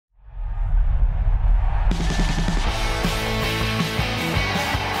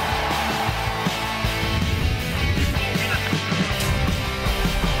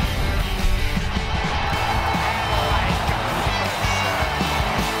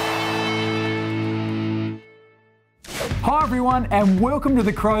Hi everyone and welcome to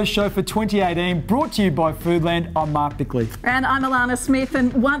the Crows Show for 2018, brought to you by Foodland. I'm Mark Bickley. And I'm Alana Smith,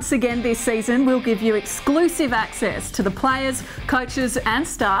 and once again this season we'll give you exclusive access to the players, coaches and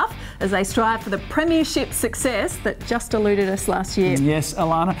staff as they strive for the premiership success that just eluded us last year. Yes,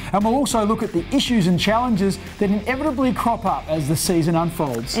 Alana. And we'll also look at the issues and challenges that inevitably crop up as the season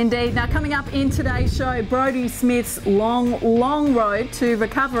unfolds. Indeed. Now coming up in today's show, Brodie Smith's long road to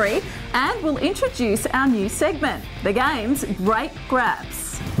recovery, and we'll introduce our new segment, the game's Great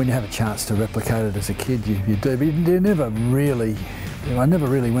Grabs. When you have a chance to replicate it as a kid, you do, but you never really, I never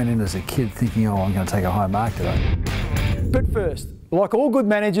really went in as a kid thinking, oh, I'm going to take a high mark today. But first, like all good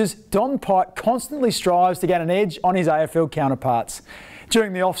managers, Don Pyke constantly strives to get an edge on his AFL counterparts.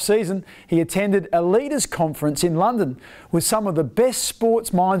 During the off-season, he attended a leaders' conference in London with some of the best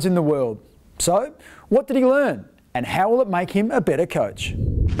sports minds in the world. So, what did he learn? And how will it make him a better coach?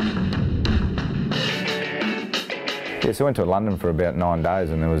 Yeah, so I went to London for about 9 days,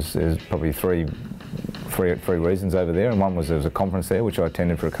 and there was probably three reasons over there. And one was there was a conference there which I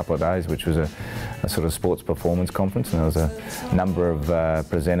attended for a couple of days, which was a sort of sports performance conference, and there was a number of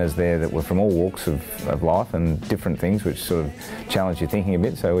presenters there that were from all walks of life and different things which sort of challenged your thinking a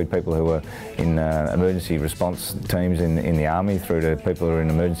bit. So we had people who were in emergency response teams in the army, through to people who are in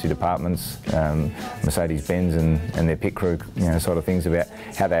emergency departments, Mercedes-Benz and their pit crew, sort of things about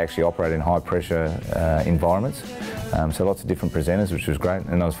how they actually operate in high pressure environments. So lots of different presenters, which was great,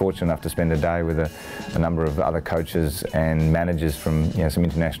 and I was fortunate enough to spend a day with a number of other coaches and managers from some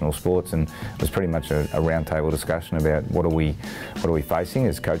international sports, and it was pretty much a roundtable discussion about what are we facing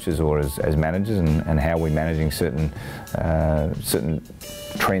as coaches or as managers, and how we're managing certain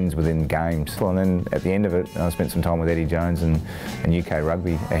trends within games. Well, and then at the end of it, I spent some time with Eddie Jones and UK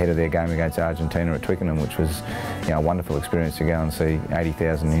Rugby ahead of their game against Argentina at Twickenham, which was a wonderful experience to go and see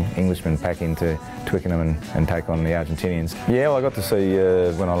 80,000 Englishmen pack into Twickenham and take on the Argentinians. Yeah, well, I got to see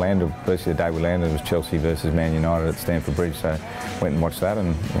when I landed, basically the day we landed, it was Chelsea versus Man United at Stamford Bridge, so went and watched that,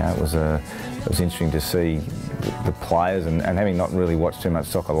 and it was interesting to see the players, and having not really watched too much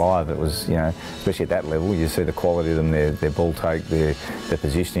soccer live, it was, especially at that level, you see the quality of them, their ball take, their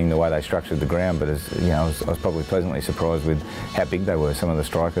positioning, the way they structured the ground. But I was probably pleasantly surprised with how big they were. Some of the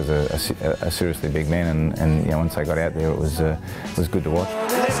strikers are seriously big men, and once they got out there, it was good to watch.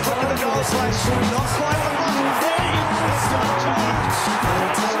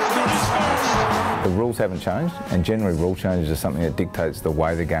 The rules haven't changed, and generally rule changes are something that dictates the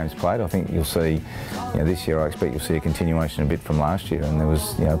way the game's played. I think you'll see, this year I expect you'll see a continuation a bit from last year, and there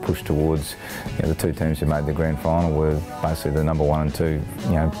was a push towards the two teams who made the grand final were basically the number 1 and 2,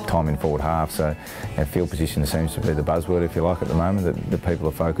 time in forward half. So field position seems to be the buzzword, if you like, at the moment that people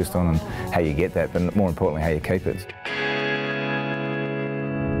are focused on, and how you get that, but more importantly how you keep it.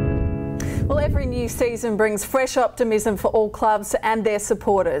 Well, every new season brings fresh optimism for all clubs and their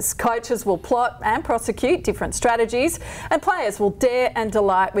supporters. Coaches will plot and prosecute different strategies, and players will dare and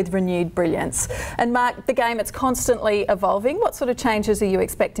delight with renewed brilliance. And Mark, the game, it's constantly evolving. What sort of changes are you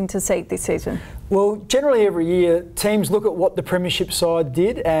expecting to see this season? Well, generally every year teams look at what the premiership side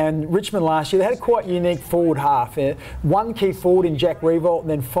did, and Richmond last year, they had a quite unique forward half. One key forward in Jack Revolt, and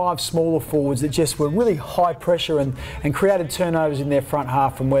then 5 smaller forwards that just were really high pressure and created turnovers in their front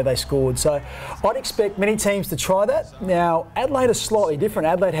half from where they scored. So I'd expect many teams to try that. Now, Adelaide is slightly different.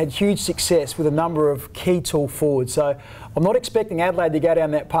 Adelaide had huge success with a number of key tall forwards. So I'm not expecting Adelaide to go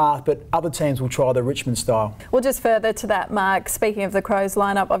down that path, but other teams will try the Richmond style. Well, just further to that, Mark, speaking of the Crows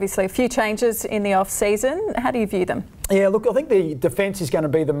lineup, obviously a few changes in the off-season. How do you view them? Yeah, look, I think the defence is going to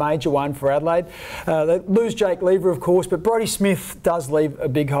be the major one for Adelaide. They lose Jake Lever, of course, but Brodie Smith does leave a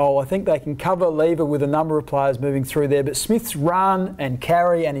big hole. I think they can cover Lever with a number of players moving through there, but Smith's run and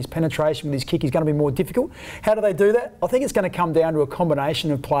carry and his penetration with his kick is going to be more difficult. How do they do that? I think it's going to come down to a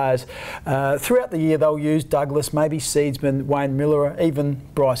combination of players. Throughout the year, they'll use Douglas, maybe Seedsman, Wayne Miller, even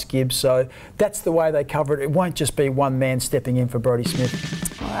Bryce Gibbs. So that's the way they cover it. It won't just be one man stepping in for Brodie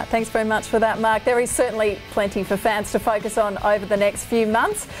Smith. All right, thanks very much for that, Mark. There is certainly plenty for fans to focus on over the next few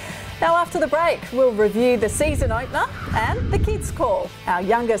months. Now, after the break, we'll review the season opener and the kids' call. Our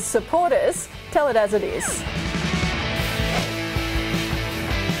youngest supporters tell it as it is.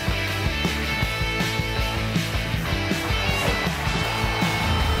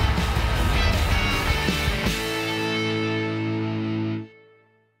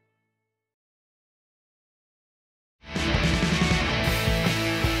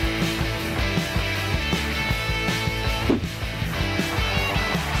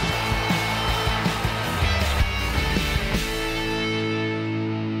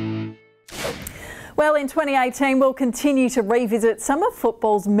 Well, in 2018, we'll continue to revisit some of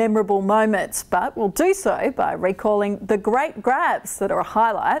football's memorable moments, but we'll do so by recalling the great grabs that are a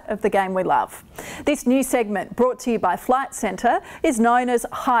highlight of the game we love. This new segment, brought to you by Flight Centre, is known as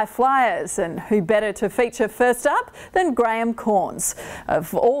High Flyers, and who better to feature first up than Graham Corns.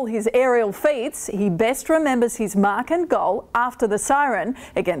 Of all his aerial feats, he best remembers his mark and goal after the siren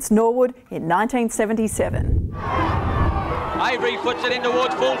against Norwood in 1977. Avery puts it in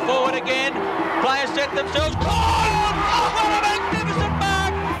towards full forward again. Players set themselves. Oh, what a magnificent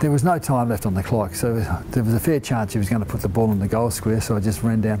mark! There was no time left on the clock, so there was a fair chance he was going to put the ball in the goal square, so I just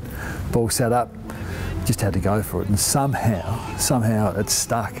ran down, ball sat up, just had to go for it, and somehow it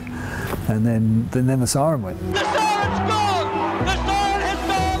stuck, and then the siren went. The siren's gone! The siren has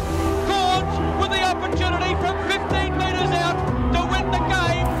gone! Corns with the opportunity from 15 metres out to win the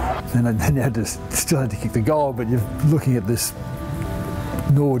game. And then you still had to kick the goal, but you're looking at this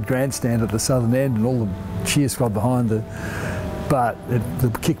Norwood grandstand at the southern end and all the cheer squad behind but the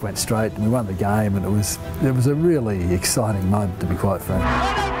kick went straight and we won the game, and it was a really exciting moment, to be quite frank.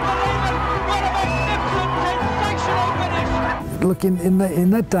 What a magnificent, sensational finish! Look, in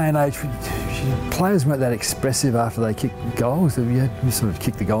that day and age, players weren't that expressive after they kicked goals. You sort of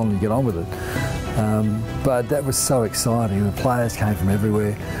kick the goal and you get on with it. But that was so exciting. The players came from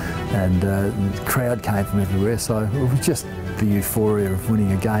everywhere, and the crowd came from everywhere, so it was just the euphoria of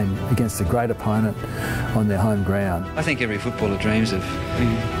winning a game against a great opponent on their home ground. I think every footballer dreams of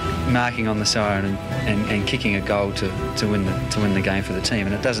marking on the siren and kicking a goal to win the game for the team,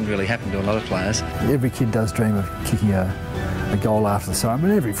 and it doesn't really happen to a lot of players. Every kid does dream of kicking a goal after the siren,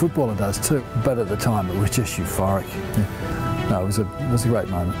 and every footballer does too, but at the time it was just euphoric. Yeah. No, it was a great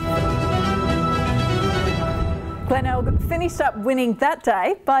moment. Glenelg finished up winning that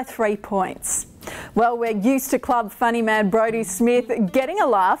day by 3 points. Well, we're used to club funny man Brodie Smith getting a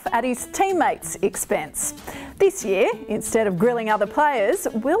laugh at his teammates' expense. This year, instead of grilling other players,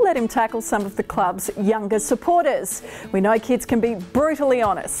 we'll let him tackle some of the club's younger supporters. We know kids can be brutally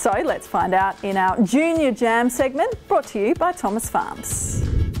honest, so let's find out in our Junior Jam segment, brought to you by Thomas Farms.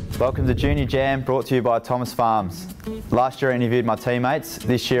 Welcome to Junior Jam, brought to you by Thomas Farms. Last year I interviewed my teammates.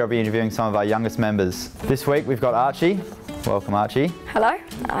 This year I'll be interviewing some of our youngest members. This week we've got Archie. Welcome, Archie. Hello,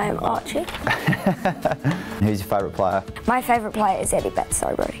 I'm Archie. Who's your favourite player? My favourite player is Eddie Betts,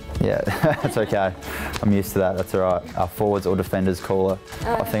 sorry, Brodie. Yeah, that's okay. I'm used to that, that's all right. Our forwards or defenders caller.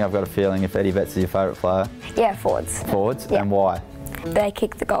 I think I've got a feeling if Eddie Betts is your favourite player. Yeah, forwards. Forwards? Yeah. And why? They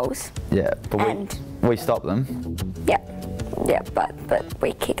kick the goals. Yeah, but we stop them. Yeah, but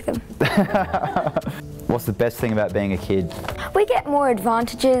we kick them. What's the best thing about being a kid? We get more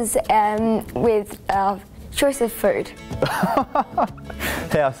advantages with our choice of food.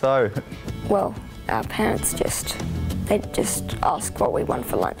 How so? Well, our parents just ask what we want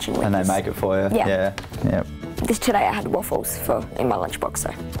for lunch and they make it for you? Yeah. Yeah. Today I had waffles in my lunchbox,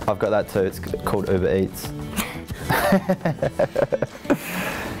 so. I've got that too, it's called Uber Eats.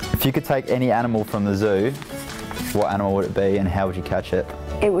 If you could take any animal from the zoo, what animal would it be and how would you catch it?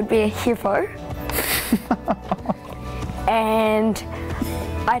 It would be a hippo. And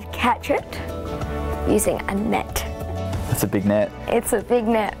I'd catch it using a net. It's a big net. It's a big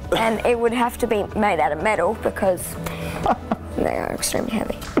net, and it would have to be made out of metal because they are extremely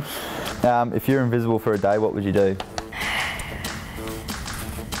heavy. If you're invisible for a day, what would you do?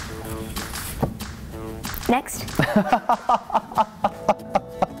 Next.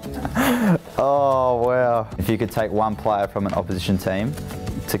 Oh, wow. If you could take one player from an opposition team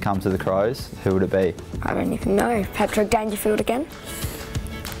to come to the Crows, who would it be? I don't even know. Patrick Dangerfield again.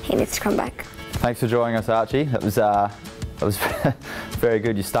 He needs to come back. Thanks for joining us, Archie. That was very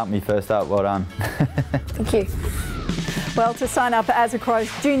good. You stumped me first up. Well done. Thank you. Well, to sign up as a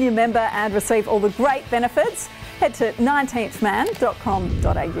Crows Junior member and receive all the great benefits, head to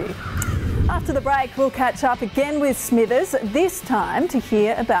 19thman.com.au. After the break, we'll catch up again with Smithers, this time to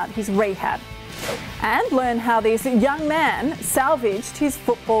hear about his rehab and learn how this young man salvaged his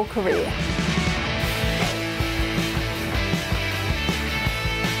football career.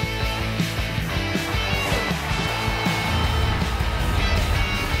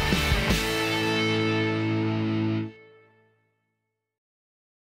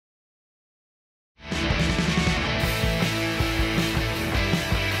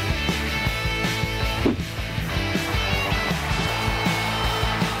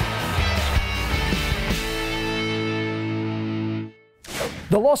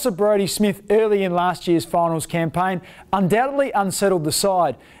 The loss of Brodie Smith early in last year's finals campaign undoubtedly unsettled the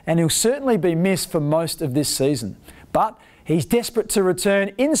side, and he'll certainly be missed for most of this season. But he's desperate to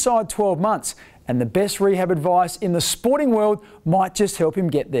return inside 12 months, and the best rehab advice in the sporting world might just help him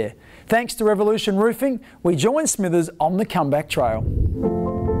get there. Thanks to Revolution Roofing, we join Smithers on the comeback trail.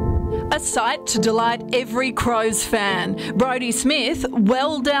 A sight to delight every Crows fan. Brodie Smith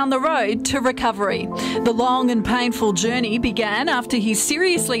well down the road to recovery. The long and painful journey began after he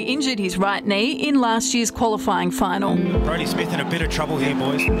seriously injured his right knee in last year's qualifying final. Brodie Smith in a bit of trouble here,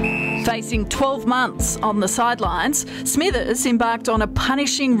 boys. Facing 12 months on the sidelines, Smithers embarked on a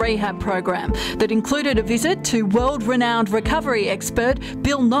punishing rehab program that included a visit to world-renowned recovery expert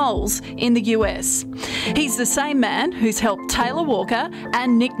Bill Knowles in the US. He's the same man who's helped Taylor Walker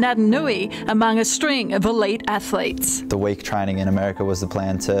and Nick Natanui among a string of elite athletes. The week training in America was the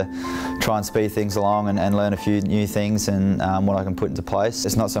plan to try and speed things along and learn a few new things and what I can put into place.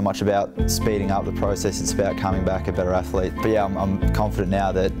 It's not so much about speeding up the process, it's about coming back a better athlete. But yeah, I'm confident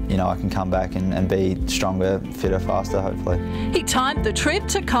now that I can come back and be stronger, fitter, faster, hopefully. He timed the trip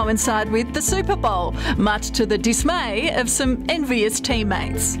to coincide with the Super Bowl, much to the dismay of some envious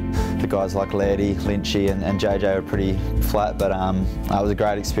teammates. The guys like Lairdy, Lynchy and JJ were pretty flat, but it was a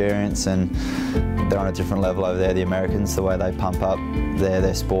great experience and they're on a different level over there, the Americans. The way they pump up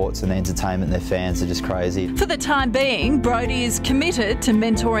their sports and the entertainment, their fans are just crazy. For the time being, Brodie is committed to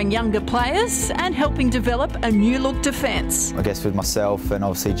mentoring younger players and helping develop a new look defence. I guess with myself and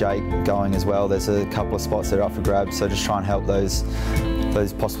obviously Jake going as well, there's a couple of spots that are up for grabs, so just try and help those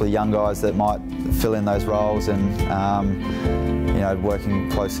possibly young guys that might fill in those roles and working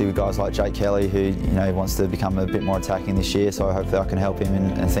closely with guys like Jake Kelly who wants to become a bit more attacking this year, so hopefully I can help him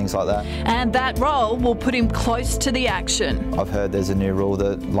and things like that. And that role will put him close to the action. I've heard there's a new rule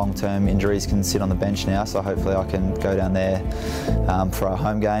that long-term injuries can sit on the bench now, so hopefully I can go down there for our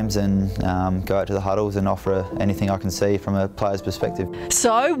home games and go out to the huddles and offer anything I can see from a player's perspective.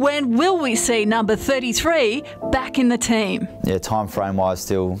 So when will we see number 33 back in the team? Yeah, time frame wise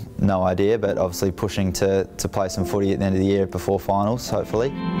still no idea, but obviously pushing to play some footy at the end of the year before finals, hopefully.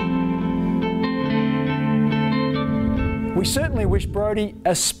 We certainly wish Brodie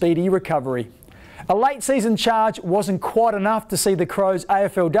a speedy recovery. A late season charge wasn't quite enough to see the Crows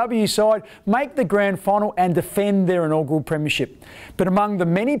AFLW side make the grand final and defend their inaugural premiership. But among the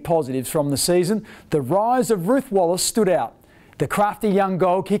many positives from the season, the rise of Ruth Wallace stood out. The crafty young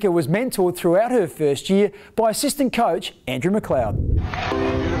goal kicker was mentored throughout her first year by assistant coach Andrew McLeod.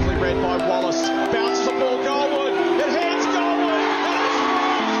 Beautifully read by Wallace. Bounce the ball goalward. It heads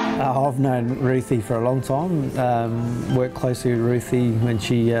goalward. I've known Ruthie for a long time. Worked closely with Ruthie when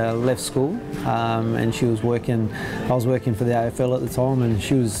she left school, and she was working. I was working for the AFL at the time, and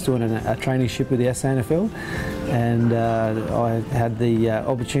she was doing a traineeship with the SANFL. And I had the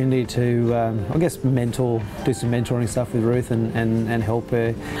opportunity to, I guess, do some mentoring stuff with Ruth and help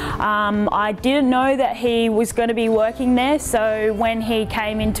her. I didn't know that he was going to be working there, so when he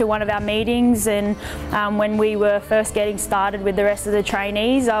came into one of our meetings and when we were first getting started with the rest of the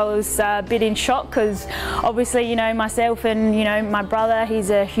trainees, I was a bit in shock because obviously, myself and, my brother, he's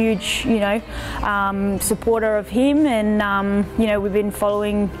a huge, supporter of him, and, we've been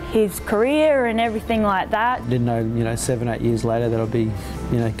following his career and everything like that. Didn't know, 7, 8 years later that I'll be,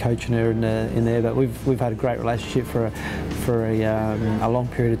 coaching her in there. But we've had a great relationship for a long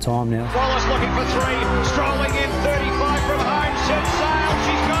period of time now. Wallace looking for 3, strolling in 35 from home, set sail,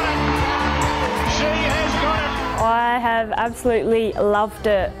 she's got it. She has got it. I have absolutely loved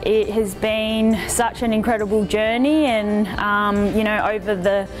it. It has been such an incredible journey, and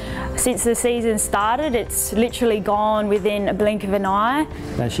since the season started, it's literally gone within a blink of an eye.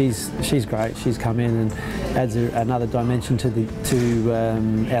 No, she's great. She's come in and adds another dimension to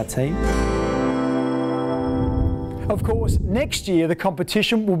our team. Of course, next year the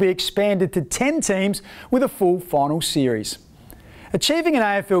competition will be expanded to 10 teams with a full final series. Achieving an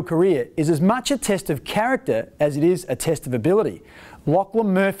AFL career is as much a test of character as it is a test of ability.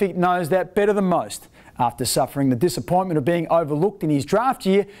 Lachlan Murphy knows that better than most. After suffering the disappointment of being overlooked in his draft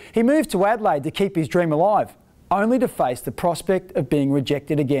year, he moved to Adelaide to keep his dream alive, only to face the prospect of being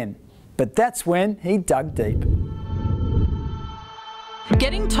rejected again. But that's when he dug deep.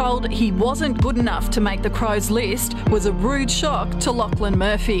 Getting told he wasn't good enough to make the Crows list was a rude shock to Lachlan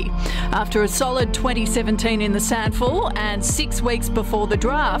Murphy. After a solid 2017 in the SANFL and 6 weeks before the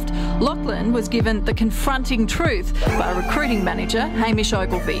draft, Lachlan was given the confronting truth by recruiting manager Hamish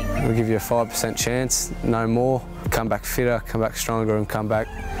Ogilvie. We'll give you a 5% chance, no more. Come back fitter, come back stronger, and come back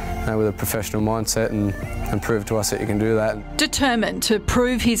with a professional mindset and prove to us that you can do that. Determined to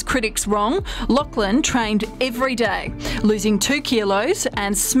prove his critics wrong, Lachlan trained every day, losing 2 kilos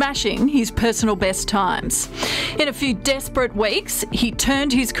and smashing his personal best times. In a few desperate weeks, he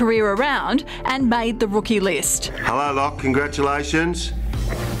turned his career around and made the rookie list. Hello, Loch. Congratulations.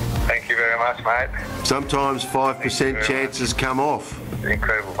 Thank you very much. nice, mate. Sometimes 5% chances come off.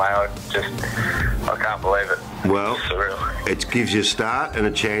 Incredible, mate. I can't believe it. Well, it's surreal. It gives you a start and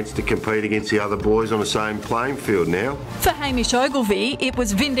a chance to compete against the other boys on the same playing field now. For Hamish Ogilvie, it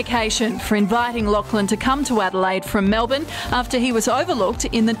was vindication for inviting Lachlan to come to Adelaide from Melbourne after he was overlooked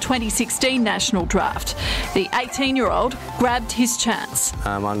in the 2016 national draft. The 18-year-old grabbed his chance.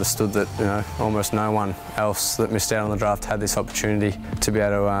 I understood that almost no one else that missed out on the draft had this opportunity to be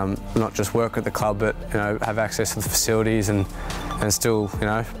able to not just work at the club, but have access to the facilities and still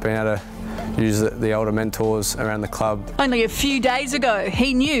being able to use the older mentors around the club. Only a few days ago,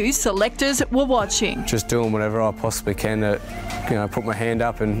 he knew selectors were watching. Just doing whatever I possibly can to, put my hand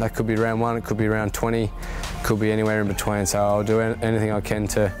up, and that could be round 1, it could be round 20, could be anywhere in between. So I'll do anything I can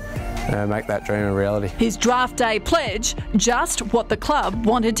to make that dream a reality. His draft day pledge, just what the club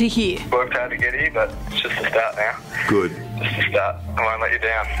wanted to hear. Worked hard to get here, but it's just a start now. Good. Just a start. I won't let you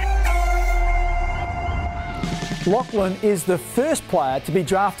down. Lachlan is the first player to be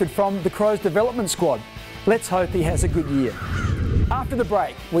drafted from the Crows development squad. Let's hope he has a good year. After the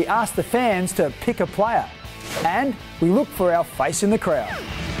break, we ask the fans to pick a player and we look for our face in the crowd.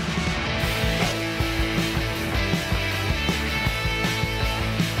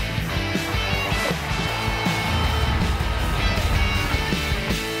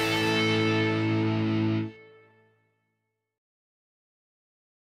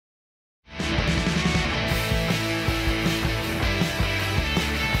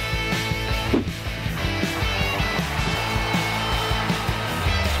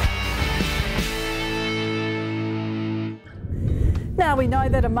 Now we know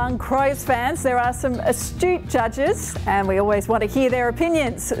that among Crows fans there are some astute judges and we always want to hear their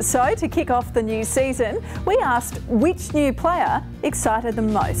opinions. So to kick off the new season, we asked which new player excited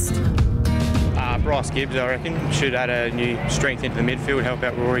them most. Bryce Gibbs, I reckon, should add a new strength into the midfield, help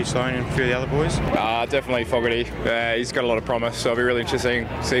out Rory Sloane and a few of the other boys. Definitely Fogarty. He's got a lot of promise, so it'll be really interesting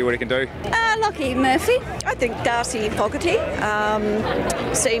to see what he can do. Lockie Murphy. I think Darcy Fogarty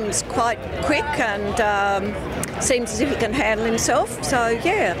seems quite quick and seems as if he can handle himself. So,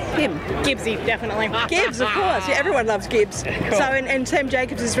 yeah, him. Gibbsy, definitely. Gibbs, of course. Yeah, everyone loves Gibbs. Cool. So, and Sam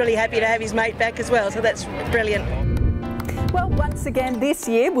Jacobs is really happy to have his mate back as well, so that's brilliant. Well, once again this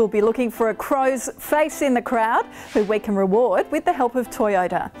year we'll be looking for a Crows face in the crowd who we can reward with the help of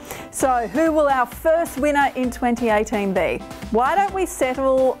Toyota. So who will our first winner in 2018 be? Why don't we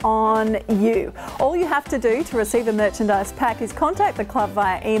settle on you? All you have to do to receive a merchandise pack is contact the club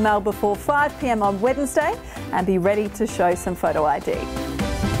via email before 5 p.m. on Wednesday and be ready to show some photo ID.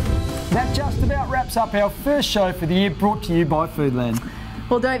 That just about wraps up our first show for the year, brought to you by Foodland.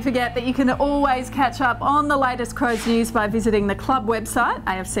 Well, don't forget that you can always catch up on the latest Crows news by visiting the club website,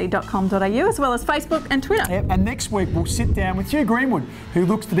 afc.com.au, as well as Facebook and Twitter. Yep, and next week we'll sit down with Hugh Greenwood, who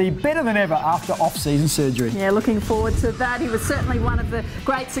looks to be better than ever after off-season surgery. Yeah, looking forward to that. He was certainly one of the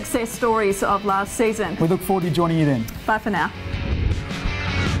great success stories of last season. We look forward to joining you then. Bye for now.